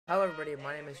Hello everybody,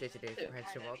 my name is Jason Davis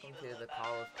Prince and welcome to the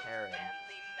Call of Karen.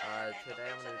 Today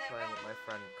I'm going to be playing with my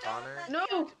friend Connor. No!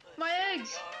 My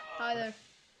eggs! Hi there.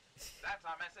 That's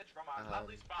our message from our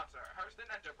lovely sponsor,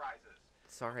 Hurston Enterprises.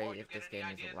 Sorry if this game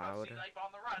is loud.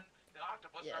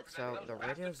 So the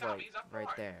radio's like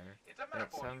right there, and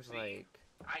it sounds like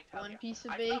One piece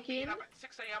of bacon. Up at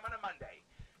 6 a.m. on a Monday.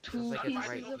 Two like it's pieces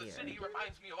right of here. The city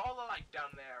reminds me of all the life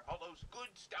down there. All those good,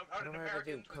 stout-hearted what I'm going to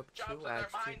do, Americans cook with jobs 2 in their eggs,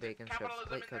 2 minds and bacon strips,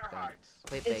 capitalism plate in their cook them, hearts.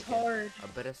 plate It's bacon, hard. a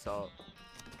bit of salt.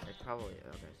 I probably,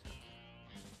 okay, so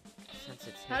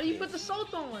sensitivity. How do you put the salt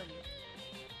on?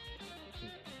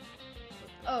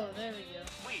 Oh, there we go.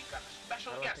 We've got a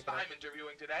special How do I guest pick it up? I'm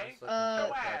interviewing today.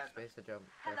 Joanne. Space to jump.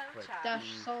 Hello, Click. Charles. Dash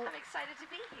salt. I'm excited to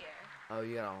be here. Oh,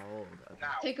 you gotta hold. Okay.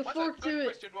 Now, Take a what's fork a good to it.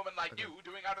 Christian woman like Okay. you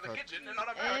doing out of the Cook. kitchen and on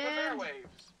America's And-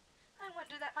 airwaves? I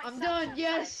wonder that myself. I'm done, sometimes,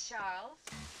 yes. Charles.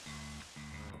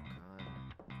 Oh god,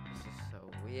 this is so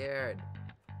weird.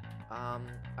 I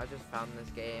just found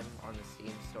this game on the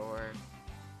Steam store.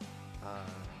 Can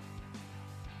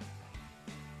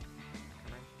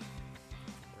I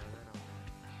throw that on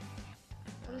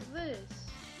there? What is this?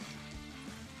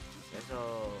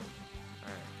 Sizzle.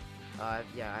 Alright.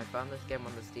 Yeah, I found this game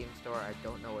on the Steam store. I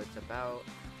don't know what it's about.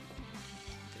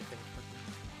 Did it finish cooking?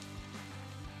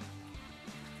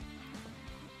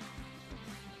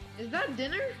 Is that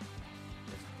dinner?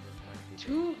 This might be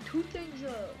Two things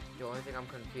up. The only thing I'm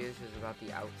confused is about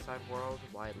the outside world,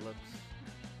 why it looks,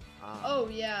 Oh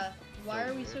yeah. Why so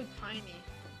are we weird. so tiny?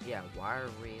 yeah, why are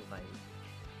we, like,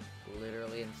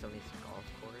 literally in somebody's golf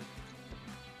course?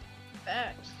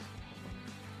 Facts.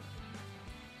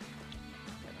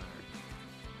 And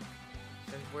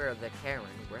since we're the Karen,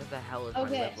 where the hell is my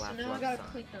Okay, live, so laugh, now I love gotta sign?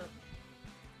 clean up.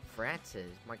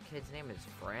 Francis? My kid's name is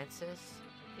Francis?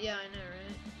 Yeah, I know,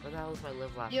 right? Where the hell is my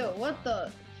live, laugh, Yo, love what sign?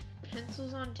 the?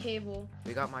 Pencils on table.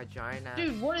 We got my giant ass.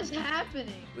 Dude, what is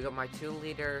happening? We got my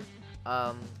 2-liter,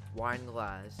 wine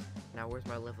glass. Now where's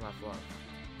my live, laugh, love?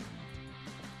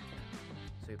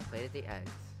 So we plated the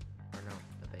eggs. Or no,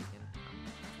 the bacon.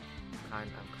 I'm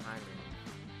kind of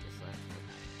dyslexic.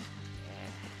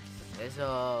 Yeah.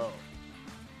 Sizzle.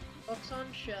 Books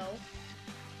on shelf.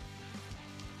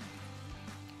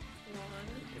 One,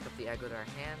 Pick up the egg with our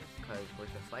hands, because we're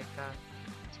just like that.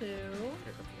 two.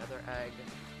 Pick up the other egg.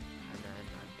 And then a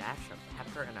dash of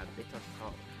pepper and a bit of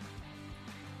salt.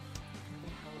 Where the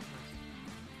hell is my...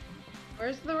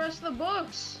 Where's the rest of the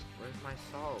books? Where's my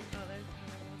salt? Oh, there's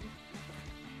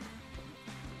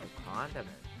Condiments.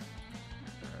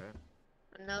 Alright.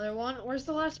 another one. Where's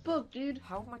the last book, dude?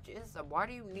 How much is that? Why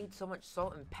do you need so much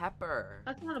salt and pepper?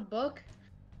 That's not a book.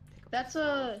 Pick up That's the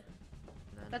salt, a and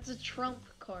then that's a trump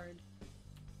card.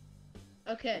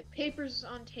 Okay, papers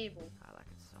on table. I like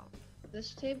it salt.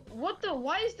 This table. What the?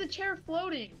 Why is the chair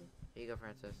floating? Here you go,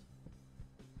 Francis.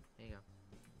 Here you go.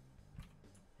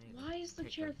 Here you go. Why is the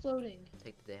Take chair the- floating?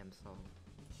 Take the damn salt.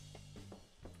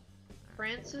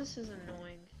 Francis is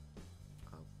annoying.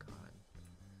 Oh god.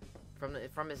 From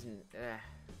his God,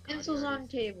 Pencils he on already-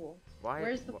 table. Why?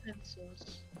 Where's the wh-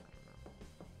 pencils? I don't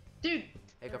know. Dude. Here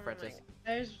you go, Oh Francis.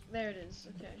 my- there it is.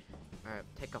 Okay. Alright,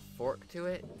 take a fork to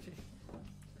it.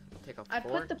 Take a I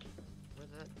fork. put the Where's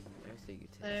that? There's the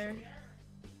utensil. there.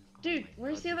 Oh Dude, my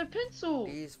where's God, the other pencil?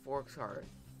 These forks are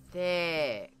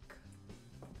thick.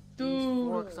 These Dude.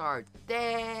 forks are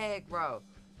thick, bro.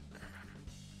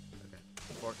 Okay,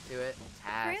 fork to it.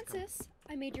 Task. Francis,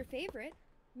 I made your favorite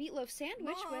meatloaf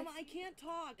sandwich Mom, with. I can't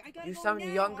talk. I gotta You go sound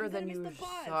now. younger I'm than gonna your miss the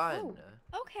bus. son.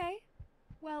 Okay.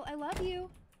 Well, I love you.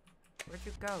 Where'd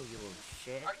you go, you little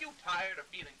shit? Are you tired of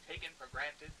feeling taken for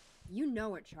granted? You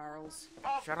know it, Charles.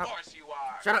 Of Shut up. course you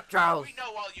are. Shut up, Charles. We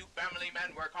know all you family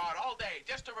men work hard all day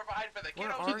just to provide for the Where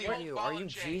kiddos are of the old you? ball Are and you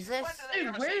chain. Jesus? When do they Dude,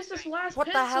 ever where's say this thank last What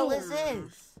pencil? the hell is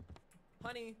this?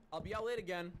 Honey, I'll be out late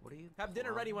again. What are you? Have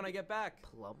dinner ready when I get back.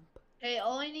 Plump? Hey,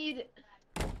 all I need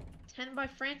 10 by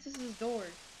Francis's door.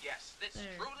 Yes, this There.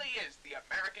 truly is the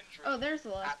American truth. Oh, there's the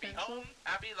last Happy pencil. home,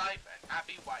 happy life, and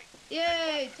happy wife.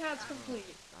 Yay, task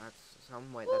complete. That's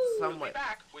some way. Woo. That's We'll some be way.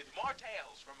 back with more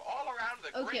tales from all around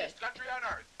the Okay. greatest country on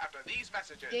earth after these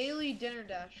messages. Daily dinner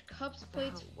dash. Cups,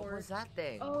 plates, What was forks. that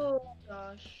thing? Oh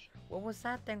gosh. What was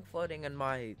that thing floating in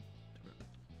my? You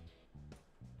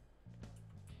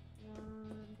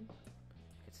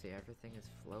can see everything is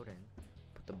floating.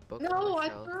 Put the book on No, the I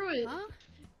shelf. threw it. Huh?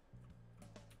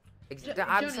 I'm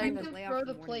Johnny, saying you the can throw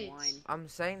the plates. I'm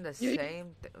saying the Yeet.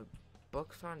 same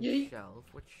books on Yeet. shelf.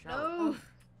 Which shelf?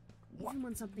 No. Even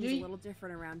when something's Yeet. a little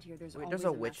different around here, there's Wait, always there's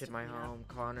a mess witch to in my clean up. home,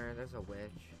 Connor. There's a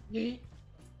witch. Yeet.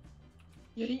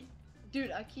 Yeet.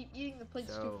 Dude, I keep eating the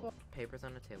plates too So far. papers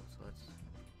on the table. So let's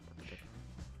put the paper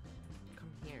on. Come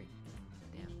here.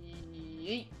 You damn.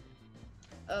 Yeet.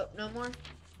 Oh, no more?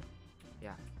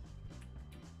 Yeah.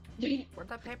 Yeet. Where'd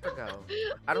that paper go?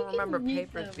 I don't You remember can yeet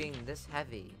papers them. being this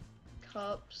heavy.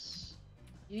 Cups.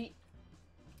 Yeet.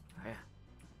 Oh, yeah.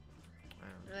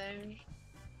 There's...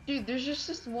 Dude, there's just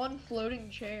this one floating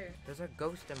chair. There's a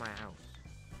ghost in my house.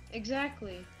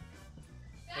 Exactly.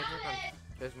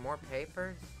 There's more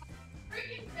papers?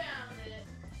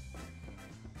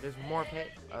 There's more paper.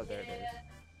 Oh, there it is.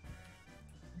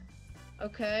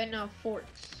 Okay, now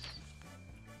forks.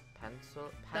 Pencil?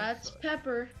 That's Pencil.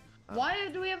 pepper. Oh. Why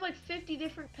do we have like 50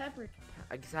 different peppers?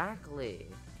 Exactly.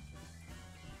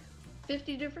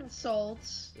 50 different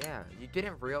salts. Yeah, you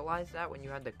didn't realize that when you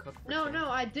had to cook for No, Tim? no,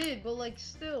 I did, but like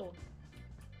still.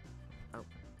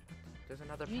 There's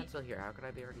another Yeet. pencil here. How could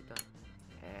I be already done?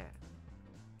 Yeah.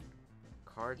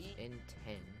 Cards Yeet. in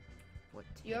tin. What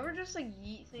tin? You ever just like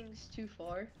yeet things too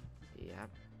far?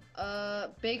 Yeah.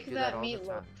 Bake Do that that all the meatloaf.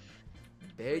 time.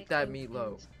 Bake Make that them meatloaf.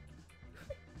 things.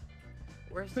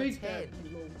 Where's the Bake tin? that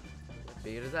meatloaf.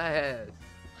 Big as ass.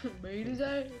 Made his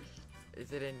ass.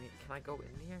 Is it in? Can I go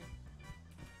in here?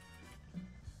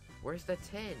 Where's the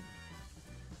tin?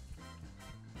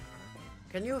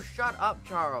 Can you shut up,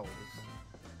 Charles?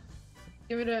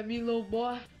 Give me that meatloaf,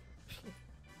 boy.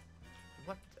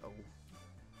 What? Oh. What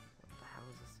the hell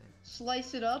is this thing?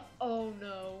 Slice it up. Oh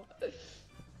no.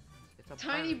 It's a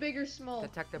Tiny, bird. big or small?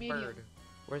 Detect a Medium. bird.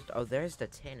 Where's the, oh, there's the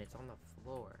tin. It's on the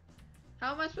floor.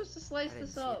 How am I supposed to I slice didn't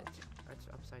this see up? it. It's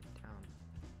upside down.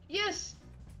 Yes!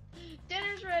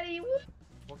 Dinner's ready! Woo!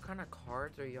 What kind of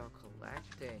cards are y'all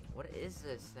collecting? What is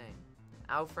this thing?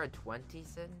 Alfred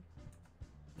Twentyson?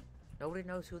 Nobody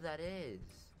knows who that is.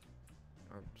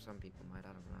 Or some people might,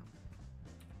 I don't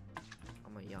know.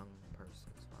 I'm a young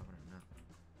person, so I wouldn't know.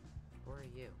 Who are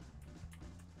you?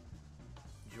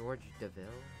 George DeVille?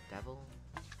 Devil?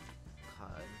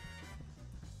 God.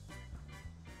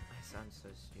 I sound so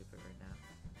stupid right now.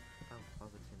 Oh, all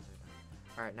the tins are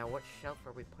done. Alright, now what shelf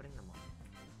are we putting them on?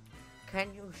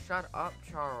 Can you shut up,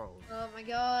 Charles? Oh my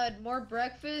god, more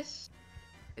breakfast?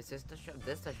 Is this the shelf?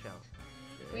 This the shelf?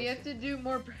 We have to do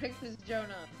more breakfast,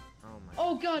 Jonah. Oh my.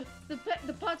 Oh god,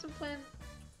 the pots and plants.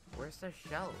 Where's the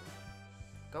shelf?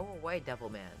 Go away, Devil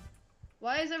Man.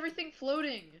 Why is everything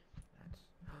floating?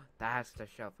 That's the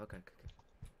shelf. Okay, okay.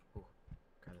 Ooh,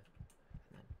 grab it.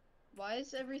 And then, Why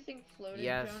is everything floating,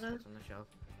 yes, Jonah? it's on the shelf.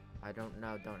 I don't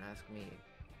know. Don't ask me.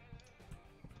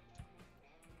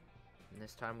 And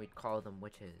this time we'd call them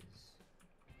witches.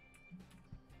 And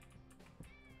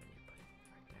you put it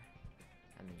right there.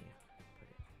 And then you put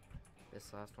it.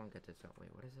 This last one gets its own. Wait,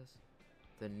 what is this?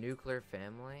 The nuclear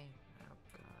family? Oh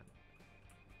god.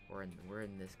 We're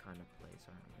in this kind of place,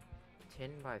 aren't we?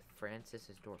 Tin by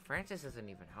Francis's door. Francis isn't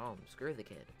even home. Screw the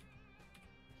kid.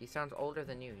 He sounds older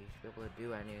than you. He should be able to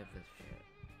do any of this shit.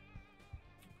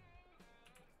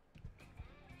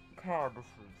 God, this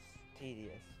is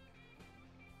tedious.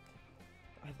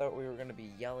 I thought we were gonna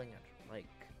be yelling at, like,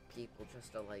 people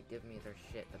just to, like, give me their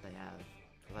shit that they have.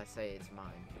 Cause I say it's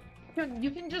mine.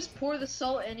 You can just pour the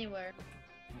salt anywhere.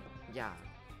 Yeah.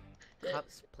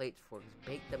 Cups, plates, forks,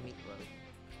 bake the meatloaf.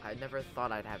 I never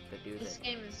thought I'd have to do This this.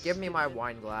 game is Give me my stupid.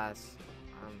 wine glass.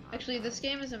 Actually, this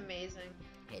game. game is amazing.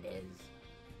 It is.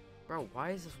 Bro,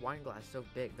 why is this wine glass so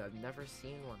big? I've never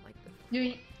seen one like this.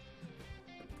 You,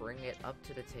 Bring it up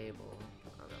to the table.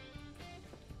 Okay.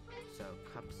 So,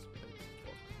 cups, plates,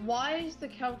 forks. why is the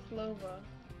couch lava?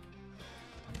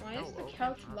 Why is No, the open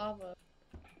couch up. lava?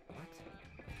 What?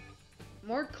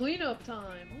 More cleanup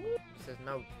time. Woo. This is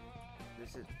no.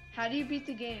 This is. How do you beat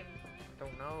the game? I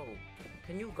don't know.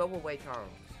 Can you go away, Charles?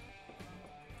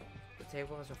 The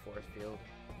table has a force field.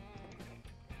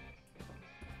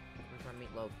 Where's my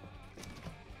meatloaf?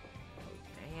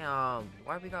 Oh, damn.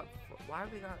 Why we got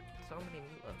so many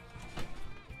meatloaves?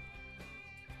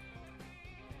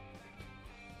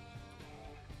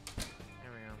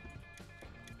 There we go.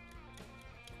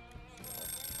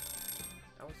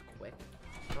 That was quick.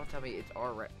 Don't tell me it's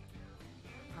already.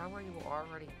 How are you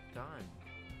already done?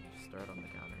 Just throw it on the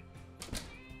counter.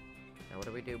 Now what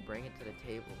do we do? Bring it to the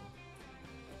table.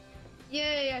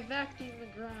 Yay, I vacuumed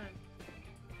the grind.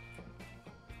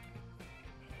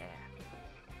 Yeah.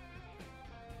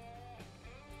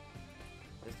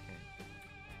 This game.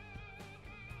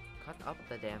 Cut up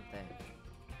the damn thing.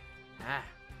 Ah.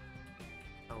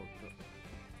 Oh.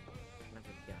 Never.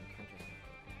 Yeah, I'm interested.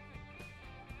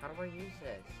 How do I use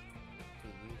this? To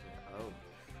use it. Oh.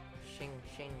 Shing,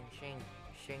 shing, shing,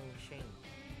 shing, shing.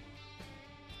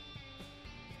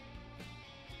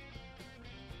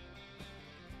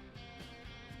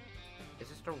 Is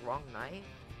this the wrong knife?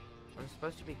 I'm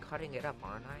supposed to be cutting it up,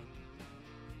 aren't I?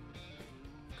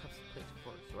 Cups, plates,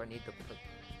 forks. Do I need to put...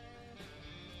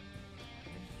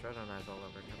 Throw the knives all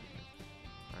over.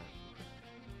 Alright.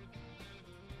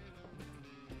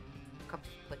 Cups,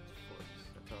 plates, forks.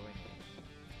 That's all we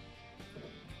need.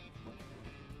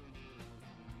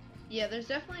 Yeah, there's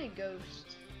definitely a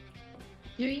ghost.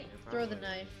 You throw the probably.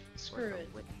 knife. Screw Where's the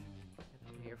it. witch?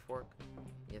 Come here, fork.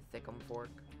 You thickum fork.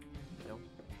 Nope.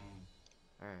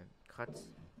 Alright. Cuts,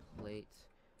 plates.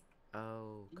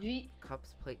 Oh. Yeet.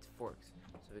 Cups, plates, forks.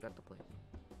 So we got the plate.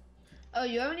 Oh,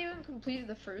 you haven't even completed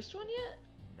the first one yet?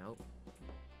 Nope.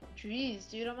 Jeez,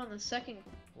 dude, I'm on the second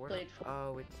Where plate.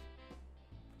 oh, it's.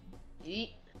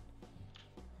 Yeet.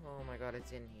 Oh my god,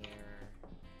 it's in here.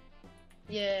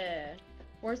 Yeah.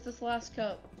 Where's this last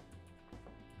cup?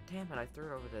 Damn it, I threw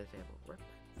it over the table. Where'd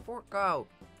my fork go?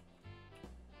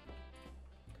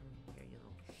 Come here, you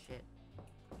little shit.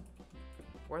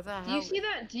 Where the hell? Do you see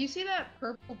that? Do you see that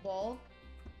purple ball?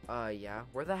 Yeah.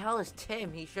 Where the hell is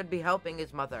Tim? He should be helping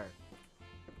his mother.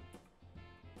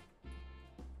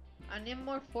 I need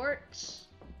more forks.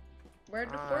 Where'd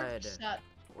the God. forks at?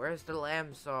 Where's the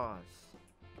lamb sauce?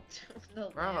 The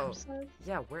Bro. lamb sauce?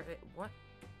 Yeah, where what?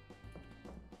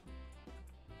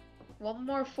 One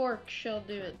more fork, she'll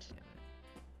do God it. damn it.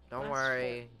 Don't That's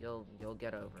worry, you'll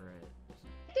get over it.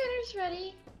 Dinner's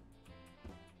ready.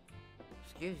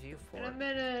 Excuse you, In a fork.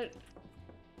 minute.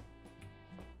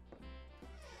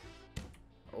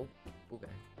 Oh, okay.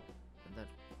 And then,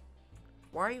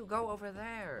 why you go over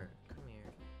there? Come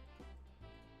here.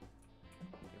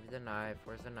 Give me the knife.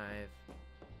 Where's the knife?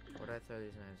 Where'd I throw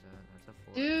these knives at? That's a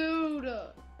fork. Dude!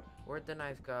 Where'd the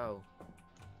knife go?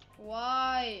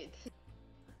 Why?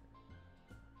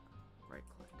 Right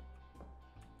click.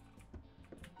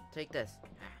 Take this.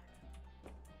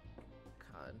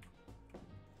 God.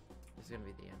 This is gonna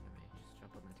be the end of me. Just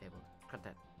jump on the table. Cut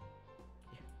that.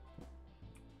 Yeah.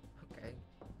 Okay.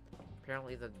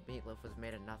 Apparently the meatloaf was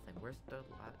made of nothing. Where's the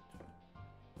last?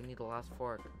 We need the last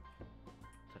fork.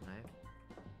 The knife.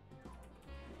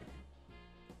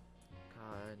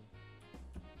 God.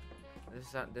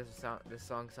 This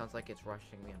song sounds like it's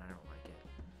rushing me, and I don't like it.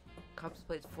 Cups,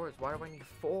 plates, forks. Why do I need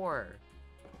 4?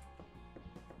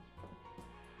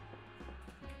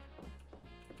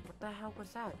 What the hell was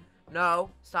that? No!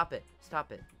 Stop it!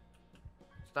 Stop it!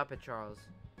 Stop it, Charles.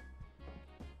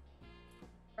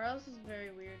 Charles is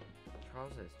very weird.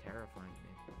 Charles is terrifying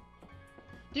me.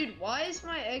 Dude, why is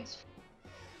my eggs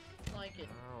like it?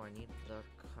 Oh, I need the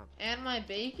cup. And my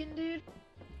bacon, dude?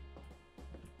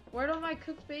 Where did my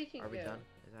cooked bacon Are we go? done?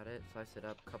 Is that it? Slice it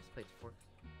up. Cups, plates, forks.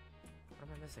 What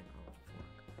am I missing? Oh, a fork.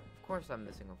 Of course I'm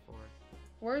missing a fork.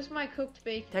 Where's my cooked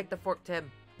bacon? Take the fork,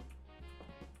 Tim.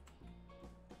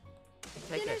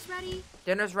 Take Dinner's it. ready.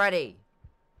 Dinner's ready.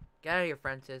 Get out of here,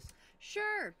 Francis.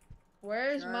 Sure.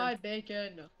 Where's Sure. my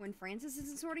bacon? When Francis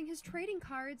isn't sorting his trading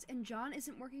cards and John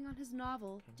isn't working on his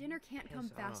novel, dinner can't come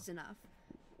piss fast off? enough.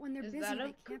 When they're Is busy, that they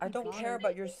a- can't I be don't bothered. care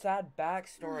about your sad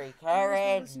backstory, Might as well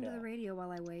Karen. listen to the radio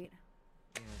while I wait.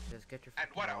 Yeah, just get your And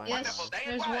what a fucking Yes, wonderful day it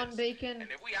there's was. one bacon.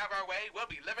 And if we have our way, we'll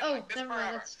be living Oh, like this never mind,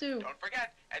 forever. that's two. Don't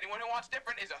forget, anyone who wants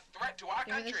different is a threat to our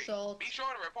Give me the country. salt. Be sure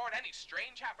to report any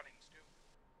strange happenings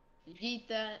too. Eat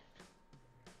that.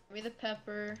 Give me the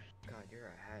pepper. God, you're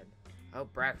ahead. Oh,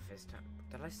 breakfast time.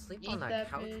 Did I sleep on Eat that that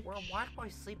couch? bitch. Why do I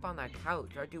sleep on that couch?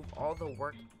 I do all the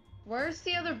work. Where's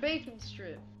the other bacon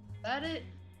strip? That it?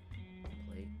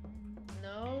 Plate.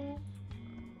 No.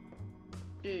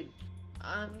 Dude,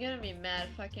 I'm gonna be mad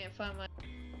if I can't find my.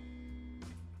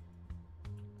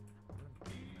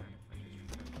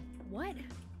 What?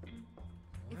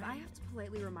 If I have to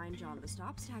politely remind John to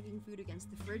stop stacking food against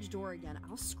the fridge door again,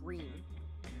 I'll scream.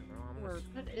 Or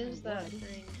What is that would,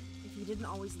 thing? if he didn't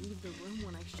always leave the room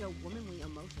when I show womanly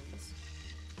emotions.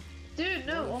 Dude,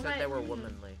 no. Who Oh said my. they were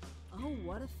womanly? Oh,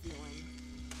 what a feeling.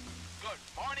 Good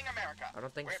morning, America. I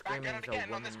don't think We're back screaming at it is a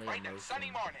again on this womanly bright and sunny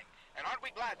emotion. morning. And aren't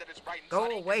we glad that it's bright and Go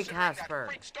sunny? away, considering Casper.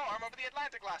 That freak storm over the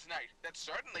Atlantic last night. That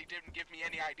certainly didn't give me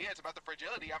any ideas about the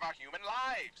fragility of our human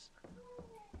lives.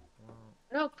 Well,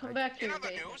 No, come back In here,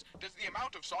 other bacon. news, does the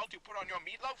amount of salt you put on your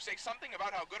meatloaf say something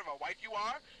about how good of a wife you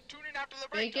are? Tune in after the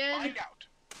break Bacon. to find out.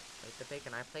 plate the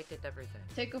bacon. I plated everything.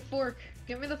 Take a fork.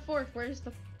 Give me the fork. Where's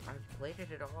the? I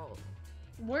plated it all.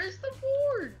 Where's the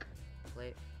fork?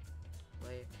 Plate.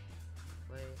 Plate.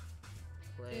 Plate.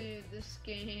 Plate. Dude, this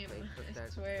game. Plate. Put I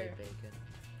that. swear. Plate bacon.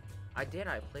 I did.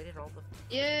 I plated all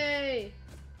the. Yay!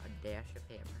 A dash of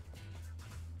hammer.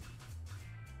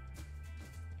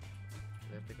 Do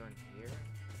we have to go in here?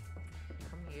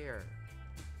 Come here.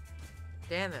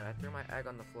 Damn it! I threw my egg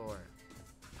on the floor.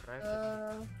 Could I have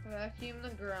to Vacuum the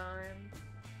grime.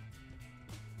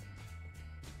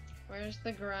 Where's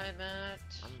the grime at?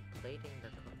 I'm plating the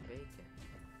cooked bacon.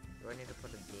 Do I need to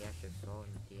put a dash of salt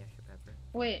and a dash of pepper?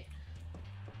 Wait.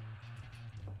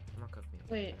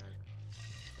 Wait.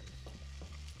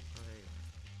 Oh, there you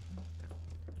go.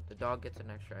 The dog gets an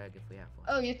extra egg if we have one.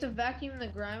 Oh, you have to vacuum the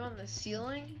grime on the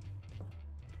ceiling?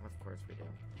 Of course we do.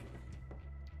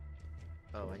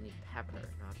 Oh, I need pepper,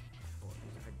 not fork.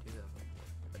 I do have a fork.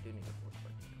 I do need a fork,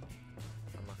 but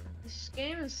I'm not gonna. This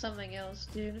game is something else,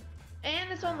 dude.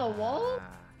 And it's on the wall? Ah.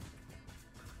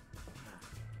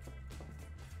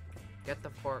 Get the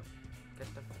fork. Get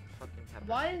the fucking pepper.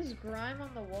 Why is grime on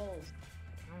the walls?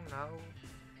 I don't know.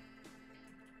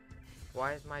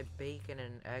 Why is my bacon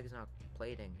and eggs not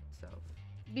plating itself?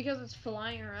 Because it's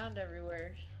flying around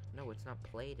everywhere. No, it's not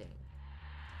plating.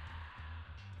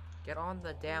 Get on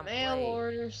the damn Mail plate.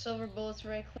 order, silver bullets,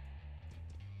 right click.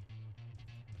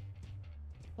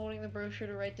 Holding the brochure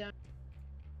to write down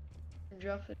and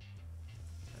drop it.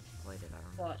 That's plated, I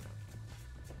don't know. What?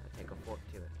 I take a fork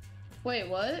to it. Wait,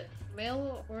 what?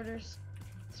 Mail orders.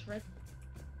 It's right.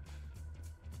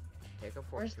 Take a fork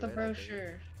Where's to the it, I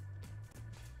brochure?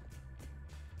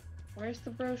 Where's the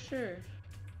brochure?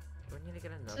 Do I need to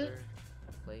get it. another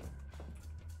plate?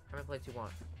 How many plates you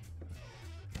want?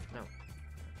 No.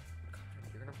 God,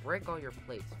 you're gonna break all your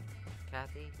plates.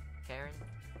 Kathy? Karen?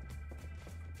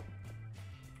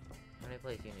 How many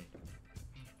plates do you need?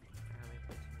 How many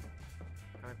plates do you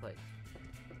need? How many plates?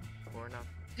 4 enough?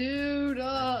 Dude,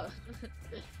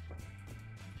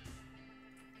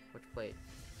 Which plate?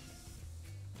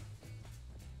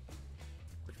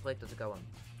 Which plate does it go on?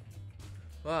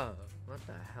 Whoa, what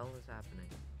the hell is happening?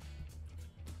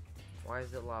 Why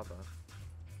is it lava?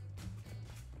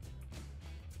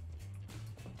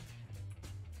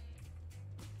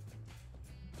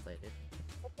 Plated.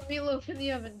 put the meatloaf in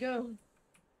the oven, go.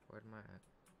 Where'd my...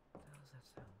 What the hell is that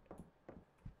sound?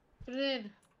 Put it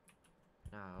in.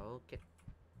 No, get...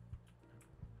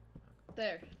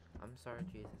 There. I'm sorry,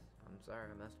 Jesus. I'm sorry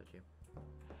I messed with you.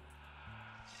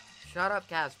 Shut up,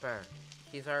 Casper!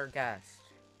 He's our guest.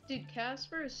 Dude,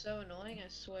 Casper is so annoying, I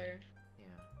swear. Yeah.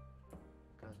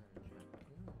 Cousin,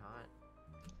 can you not...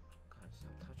 God,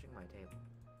 stop touching my table.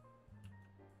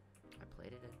 I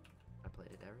plated it. I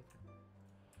plated everything.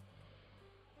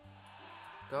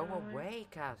 Go Alright. away,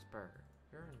 Casper!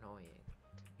 You're annoying.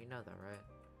 You know that, right?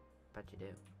 Bet you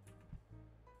do.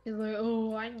 He's like,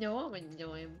 oh, I know I'm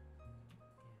annoying.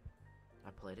 I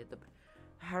plated the...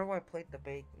 How do I plate the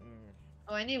bacon?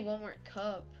 Oh, I need one more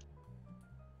cup.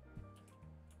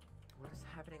 What is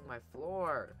happening to my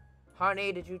floor?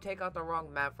 Honey, did you take out the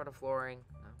wrong mat for the flooring?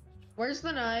 No. Where's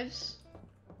the knives?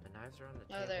 The knives are on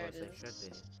the Oh, table there as it they is.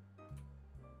 should be.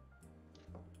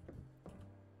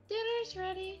 Dinner's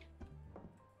ready.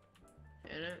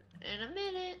 In a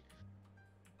minute.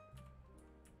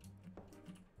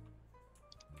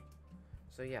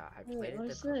 So yeah, I Wait, plated the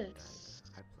what's cooked egg. this?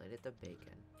 I plated the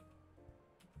bacon.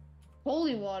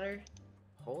 Holy water.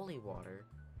 Holy water?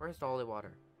 Where's the holy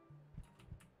water?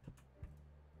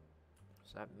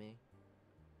 Is that me?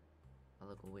 I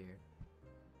look weird.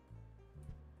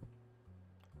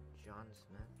 John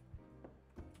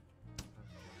Smith?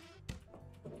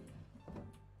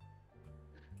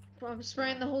 I'm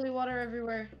spraying the holy water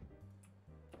everywhere.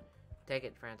 Take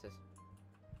it, Francis.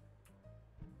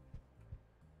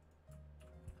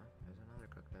 Oh, there's another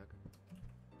cooked egg.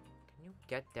 Can you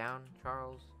get down,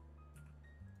 Charles?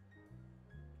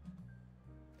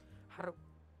 How do...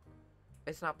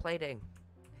 It's not plating.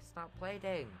 It's not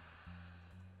plating.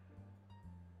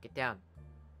 Get down.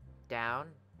 Down.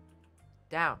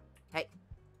 Down. Hey.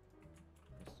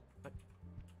 What?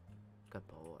 Good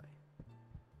boy.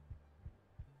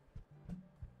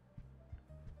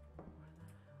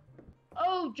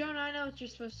 Oh, Jonah, I know what you're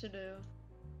supposed to do.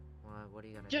 What are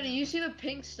you gonna Jonah, do? you see the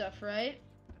pink stuff, right?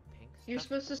 The pink You're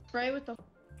stuff? supposed to spray with the...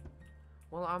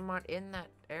 Well, I'm not in that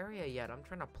area yet. I'm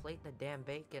trying to plate the damn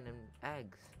bacon and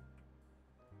eggs.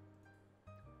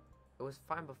 It was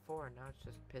fine before, and now it's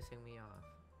just pissing me off.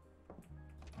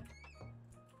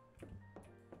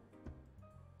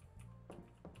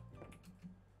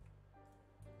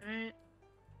 Alright.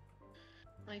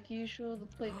 Like usual, the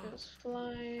plate goes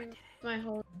flying. My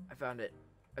whole... I found it.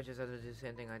 I just had to do the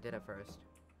same thing I did at first.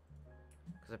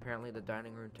 Because apparently the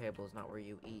dining room table is not where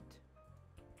you eat.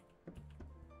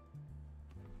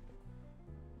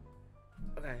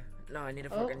 Okay. No, I need a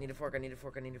fork, Oh. I need a fork, I need a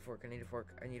fork, I need a fork, I need a fork,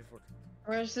 I need a fork.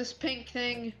 Where's this pink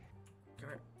thing?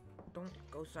 God, don't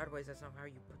go sideways, that's not how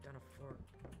you put down a fork.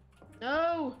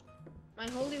 No! My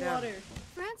holy Down. water.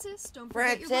 Francis, don't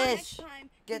forget your lunch. Francis! Next time,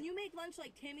 Get- can you make lunch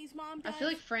like Timmy's mom I does? feel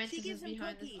like Francis She gives is him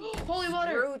behind this. cookies. Holy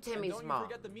water! Screw And Timmy's don't mom. you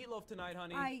forget the meatloaf tonight,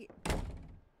 honey. I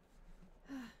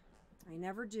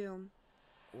never do.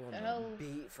 Woman hell?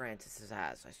 beat Francis's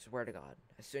ass, I swear to God.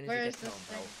 As soon as Where he is gets home,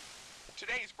 this thing?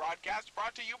 Today's broadcast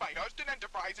brought to you by Hurston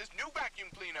Enterprises' new vacuum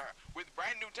cleaner with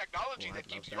brand new technology Oh, that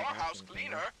I'd keeps love your that house vacuum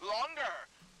cleaner. cleaner longer.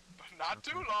 But not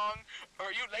too long,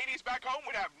 or you ladies back home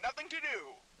would have nothing to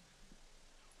do.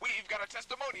 We've got a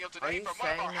testimonial Are today you from one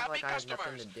of our saying that happy like I have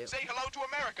nothing customers. to do? Say hello to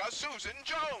America, Susan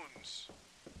Jones.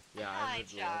 Yeah, Hi, I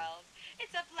would love. Charles.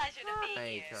 It's a pleasure to be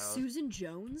Hey, here. Charles. Susan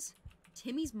Jones?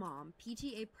 Timmy's mom,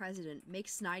 PTA president,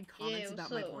 makes snide comments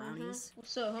about my brownies.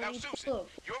 What's up, Now, homie? Susan, What's up?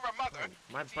 you're a mother.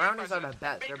 My PTA brownies are the president,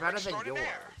 best. They're baker better than yours.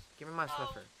 extraordinaire. Give me my Oh,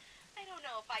 Swiffer. I don't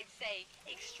know if I'd say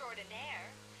extraordinaire.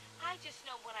 I just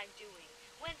know what I'm doing.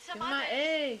 When some Give me my others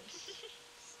eggs.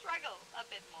 struggle a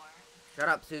bit more. Shut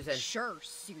up, Susan. Sure,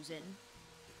 Susan.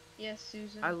 Yes,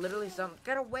 Susan. I literally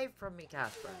get away from me,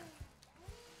 Casper.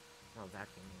 Oh,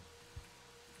 vacuum.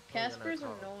 Casper's What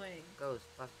are you gonna annoying. call it?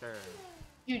 Ghostbuster.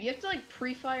 Dude, you have to like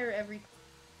pre-fire every.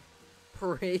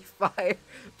 Pre-fire.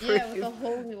 Yeah, with the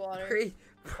holy water.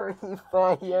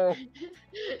 Pre-fire.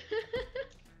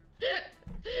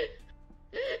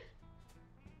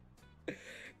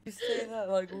 You say that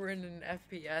like we're in an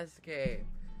FPS game.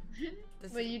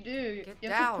 This But is- you do. Get You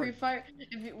have down. to pre-fire.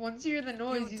 If you, once you hear the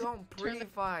noise, you you don't turn the-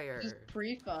 pre-fire. just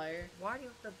pre-fire. Why do you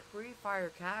have to pre-fire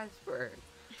Casper?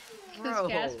 'Cause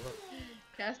Bro.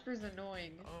 Casper's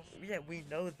annoying. Oh, yeah, we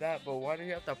know that, but why do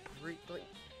you have to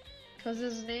Cause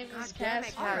his name God is damn it,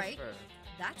 Casper. Alright. Casper.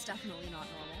 That's definitely not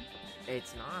normal.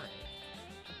 It's not.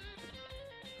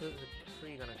 Who are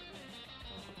you gonna call?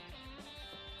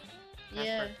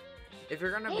 Yeah. Casper. If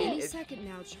you're gonna Any be, Any if, second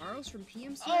now, Charles from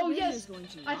PMC Oh, Radio yes! is going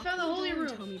to I knock found the on holy door and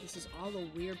room. tell me this is all a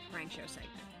weird prank show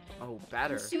segment. oh,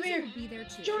 better. And Susan here. will be there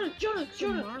too. Jonah, Jonah, She'll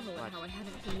Jonah. marvel What? at how I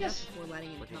haven't cleaned Yes. up before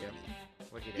letting in What'd you do? company.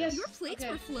 What'd you do? Yes. Your plates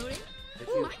Okay. were floating. Did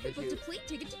Oh, you, my did people you, to plate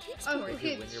ticket to Oh, Kidsport.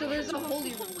 okay, when so you're there's a wondering- holy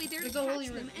room. Halfway there to There's a holy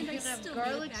catch room. them, and You I can have still made it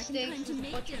garlic back in steaks time to with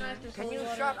make butcher dinner. knife. There's Can holy you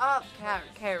water. shut up,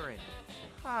 Karen?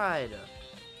 God.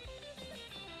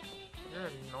 You're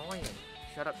annoying.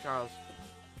 Shut up, Charles.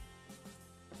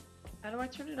 How do I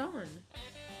turn it on?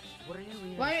 What are you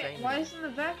even Why saying? isn't the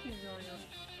vacuum going on?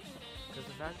 Because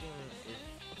the vacuum is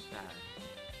bad.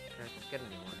 Okay, just get a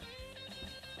new one.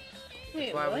 Wait,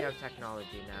 That's why what? we have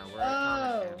technology now. We're an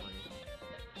atomic Oh. family.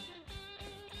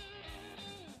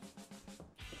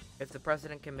 If the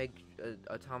president can make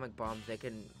atomic bombs, they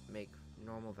can make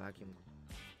normal vacuum.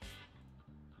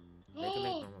 They can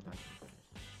make normal vacuum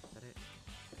cleaners. Is that it?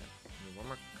 Okay. Give me one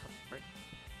more cup, right?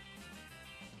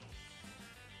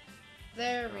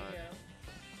 There we God. go.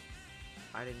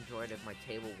 I'd enjoy it if my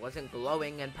table wasn't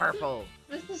glowing and purple.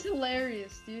 This is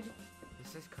hilarious, dude.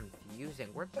 This is confusing.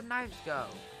 Where'd the knives go?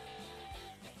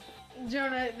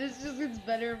 Jonah, this just gets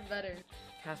better and better.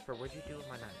 Casper, what'd you do with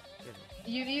my knife? Give it.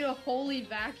 You need a holy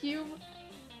vacuum?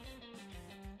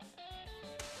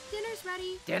 Dinner's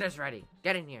ready. Dinner's ready.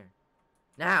 Get in here.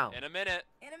 Now. In a minute.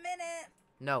 In a minute.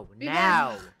 No, Be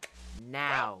now. back.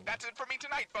 Now. Well, that's it for me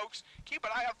tonight, folks. Keep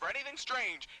an eye out for anything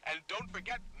strange, and don't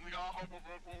forget.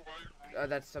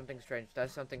 That's something strange.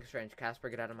 That's something strange. Casper,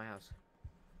 get out of my house.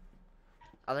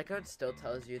 I like how it still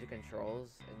tells you the controls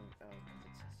and it says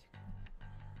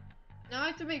Now I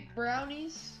have to make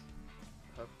brownies.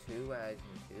 cook 2 eggs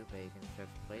and 2 bacon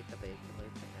strips. Plate the bacon,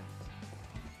 plate the eggs.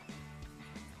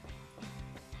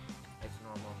 It's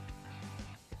normal.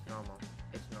 It's normal.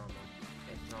 It's normal.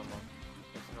 It's normal.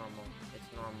 It's normal. It's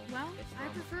normal. Well, it's I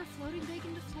normal. prefer floating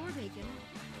bacon to floor bacon.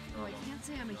 It's Though I normal. can't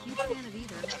say I'm a huge fan of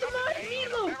either. It's demonic Hey, in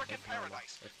meatloaf! American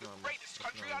paradise, It's the normal. greatest It's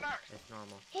country normal. on earth. It's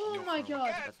normal. Oh It's my normal.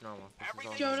 god. That's normal. This is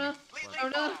Everything all Jonah, is completely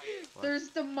Jonah, fine. What? there's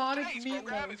demonic Today's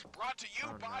program meatloaf. is brought to you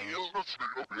Oh, by no.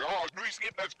 Oh.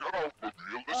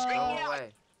 Go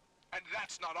away. And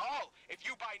that's not all. If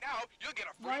you buy now, you'll get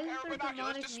a free Why is pair of there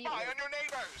binoculars demonic to spy meatloaf? on your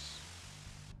neighbors.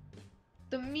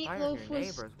 The Spy on meatloaf your was.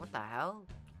 neighbors? What the hell?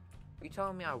 You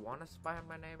telling me I want to spy on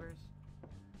my neighbors?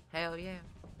 Hell yeah.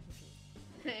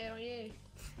 Hell yeah.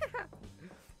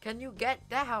 Can you get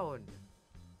down?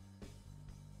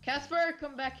 Casper,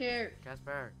 come back here.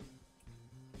 Casper.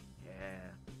 Yeah.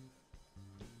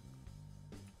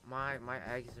 My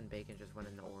eggs and bacon just went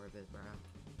into orbit, bro.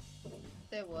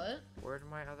 Say what? Where'd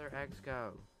my other eggs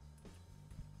go?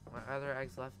 My other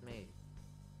eggs left me.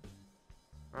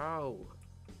 Bro.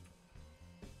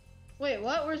 Wait,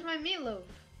 what? Where's my meatloaf?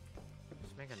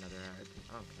 Just make another egg.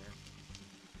 I don't care.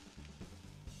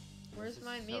 Where's This is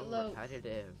my so meatloaf?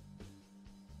 repetitive.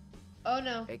 Oh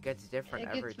no. It gets different It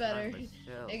every gets better. time, but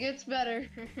still. It gets better.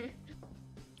 Come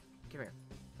here.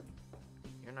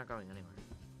 You're not going anywhere.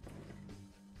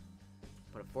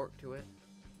 Put a fork to it.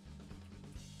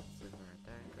 Let's leave it right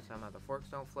there. Because somehow the forks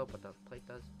don't float, but the plate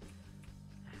does.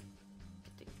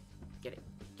 Get it.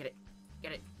 Get it.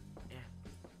 Get it. Yeah.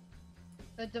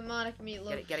 The demonic meatloaf.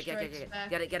 Get it. Get it. Get it. Get it. strikes back.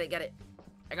 Get it. Get it. Get it.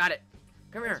 I got it.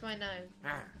 Come Where's here. my knife?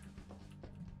 Ah.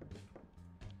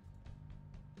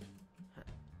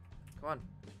 Come on,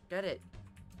 get it.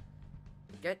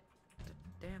 Get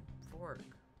the damn fork.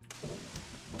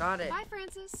 Got it. Bye,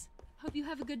 Francis. Hope you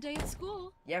have a good day at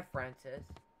school. Yeah, Francis.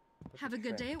 What's Have the a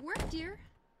good trick? day at work, dear.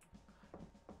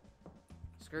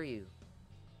 Screw you.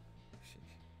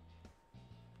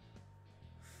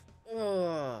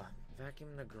 Ugh. Vacuum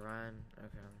the grime.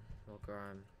 Okay. Well,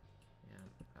 grime.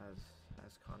 Yeah, as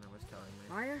Connor was telling me.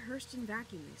 Buy a Hurston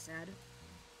vacuum, they said.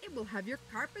 It will have your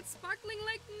carpet sparkling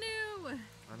like new.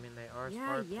 I mean, they are Yeah,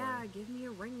 sparkling. yeah. Give me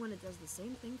a ring when it does the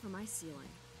same thing for my ceiling.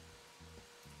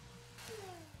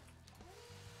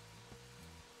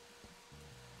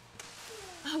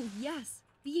 Oh yes,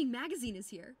 Being Magazine is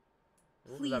here.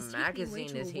 Ooh, Please the take me away magazine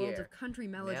to is a world here. of country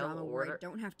melodrama where I order.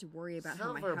 don't have to worry about how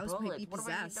Silver my house bullets. might be What have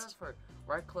I possessed. done for?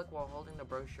 Right click while holding the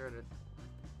brochure to.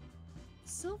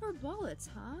 Silver bullets,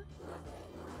 huh?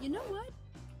 You know what?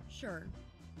 Sure.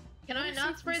 Can I I'm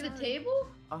not so spray the sorry. table?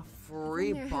 A If free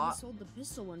only I hadn't bot. sold the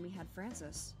pistol when we had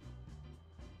Francis.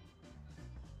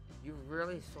 You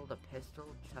really sold a pistol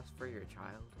just for your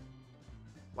child?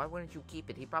 Why wouldn't you keep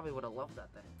it? He probably would have loved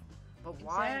that thing. But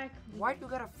why? Exactly. Why you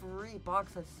got a free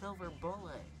box of silver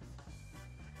bullets?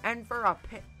 And for a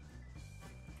pit.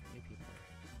 You people.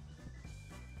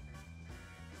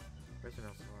 Where's the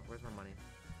store? Where's my money?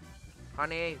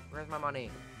 Honey, where's my money?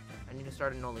 I need to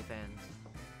start an OnlyFans.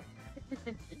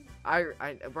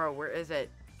 Bro, where is it?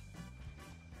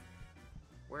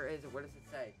 Where is it? What does it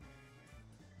say?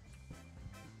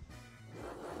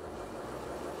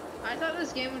 I thought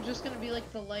this game was just gonna be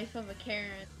like the life of a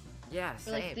Karen. Yeah,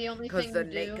 Or, like, same. the only Cause thing the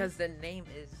you do. Because the name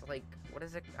is like, what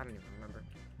is it? I don't even remember.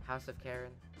 House of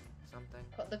Karen, something.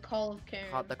 The Call of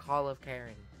Karen. The Call of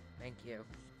Karen. Thank you.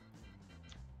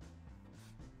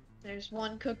 There's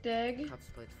one cooked egg. Cups,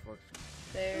 plates, forks.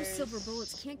 There's silver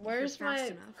bullets can't get Where's here fast my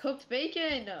enough. cooked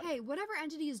bacon? Hey, whatever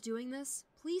entity is doing this,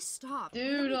 please stop.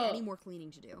 Dude, We don't need any more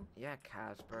cleaning to do. Yeah,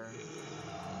 Casper.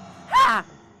 Ha!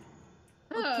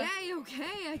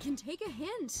 Okay, I can take a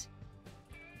hint.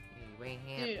 You ain't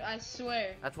hand. Dude, I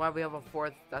swear. That's why we have a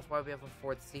fourth. That's why we have a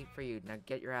fourth seat for you. Now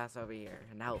get your ass over here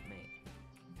and help me.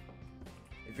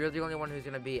 If you're the only one who's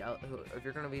gonna be, if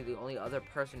you're gonna be the only other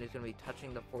person who's gonna be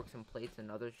touching the forks and plates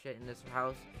and other shit in this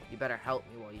house, you better help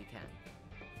me while you can.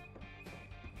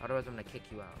 Otherwise, I'm gonna kick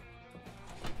you out.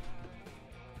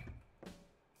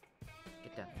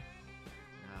 Get down.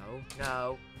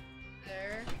 No.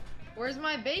 There. Where's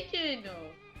my bacon? No.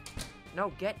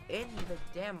 No, get in the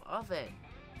damn oven.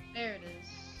 There it is.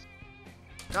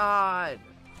 God.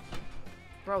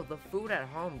 Bro, the food at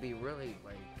home be really,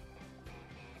 like...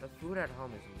 The food at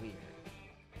home is weird.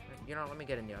 You know, let me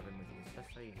get in the oven with you,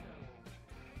 just so you know.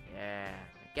 Yeah.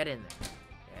 Get in there.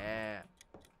 Yeah.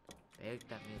 Bake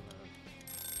that meatloaf.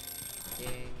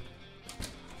 Ding.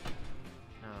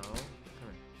 No. Come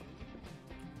here.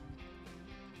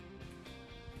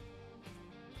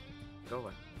 Go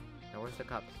away. Now where's the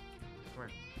cups? Come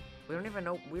here. We don't even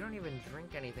know. We don't even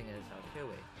drink anything in this house, do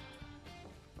we?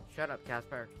 Shut up,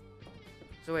 Casper.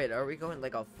 So wait, are we going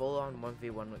like a full-on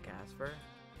 1v1 with Casper?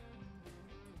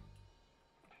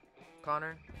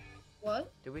 Connor?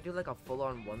 What? Did we do like a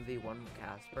full-on 1v1 with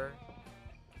Casper?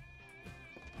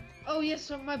 Oh yes,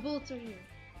 so my bullets are here.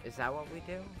 Is that what we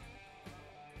do?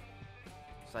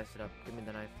 Slice it up. Give me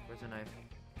the knife. Where's the knife?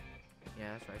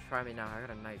 Yeah, that's right. Try me now. I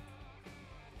got a knife.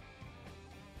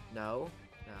 No.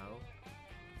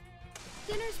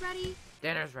 Dinner's ready.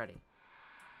 Dinner's ready.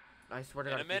 I swear to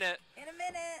God. In a minute.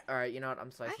 Alright, you know what? I'm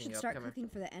I slicing should you up. start Come here. cooking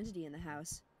for the entity in the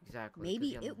house. Exactly. 'cause Maybe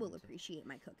you it will don't- appreciate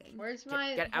my cooking. Where's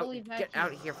my Get out! holy Get vacuum?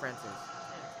 out of here, Francis.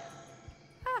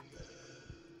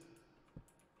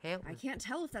 Help I me! can't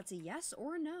tell if that's a yes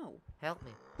or a no. Help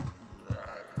me!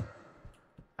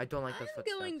 I don't like those I'm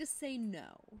footsteps. going to say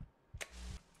no.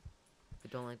 I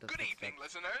don't like those Good footsteps. evening,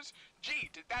 listeners. Gee,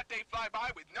 did that day fly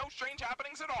by with no strange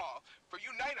happenings at all? For you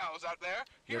night owls out there,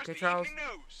 You here's okay, the Charles? evening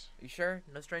news. You sure?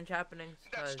 No strange happenings?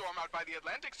 That 'Cause storm out by the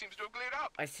Atlantic seems to have cleared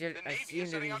up. I seem The to Navy be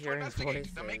is setting out to hearing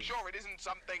investigate to make voices. sure it isn't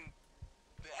something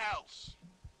else.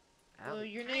 Well,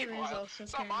 your neighbor is Meanwhile, also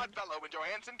some Karen. odd fellow in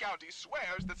Johansson County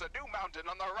swears there's a new mountain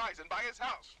on the horizon by his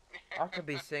house. I could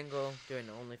be single, doing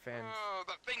OnlyFans. Oh,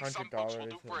 the things some folks will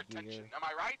do $100 for a attention. year. Am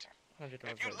I right?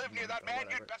 $100 If you a live near month that or man,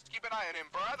 whatever. you'd best keep an eye on him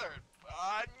for other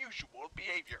unusual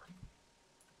behavior.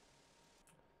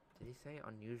 Did he say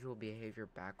unusual behavior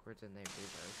backwards and they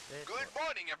reversed it? Good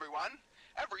morning, everyone.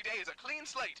 Every day is a clean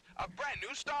slate, a brand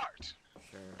new start.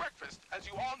 Sure. Breakfast, as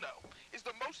you all know, is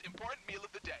the most important meal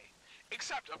of the day.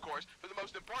 Except, of course, for the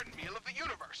most important meal of the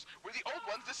universe, where the old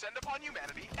ones descend upon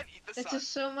humanity and eat the This sun. is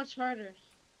so much harder.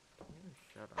 Can you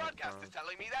shut Shut up, Broadcast bro. is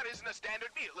telling me that isn't a standard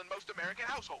meal in most American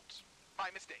households. My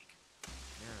mistake.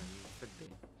 Yeah, you should be.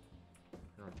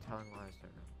 You're telling lies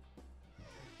there.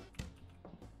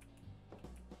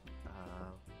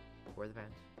 Where are the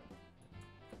bands?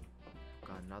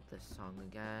 God, not this song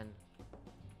again.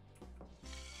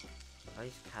 At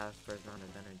least Casper's not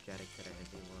as energetic today as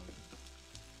he was.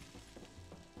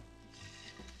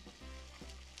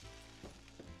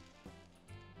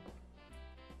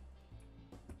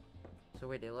 So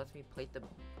wait, it lets me plate the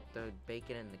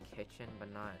bacon in the kitchen,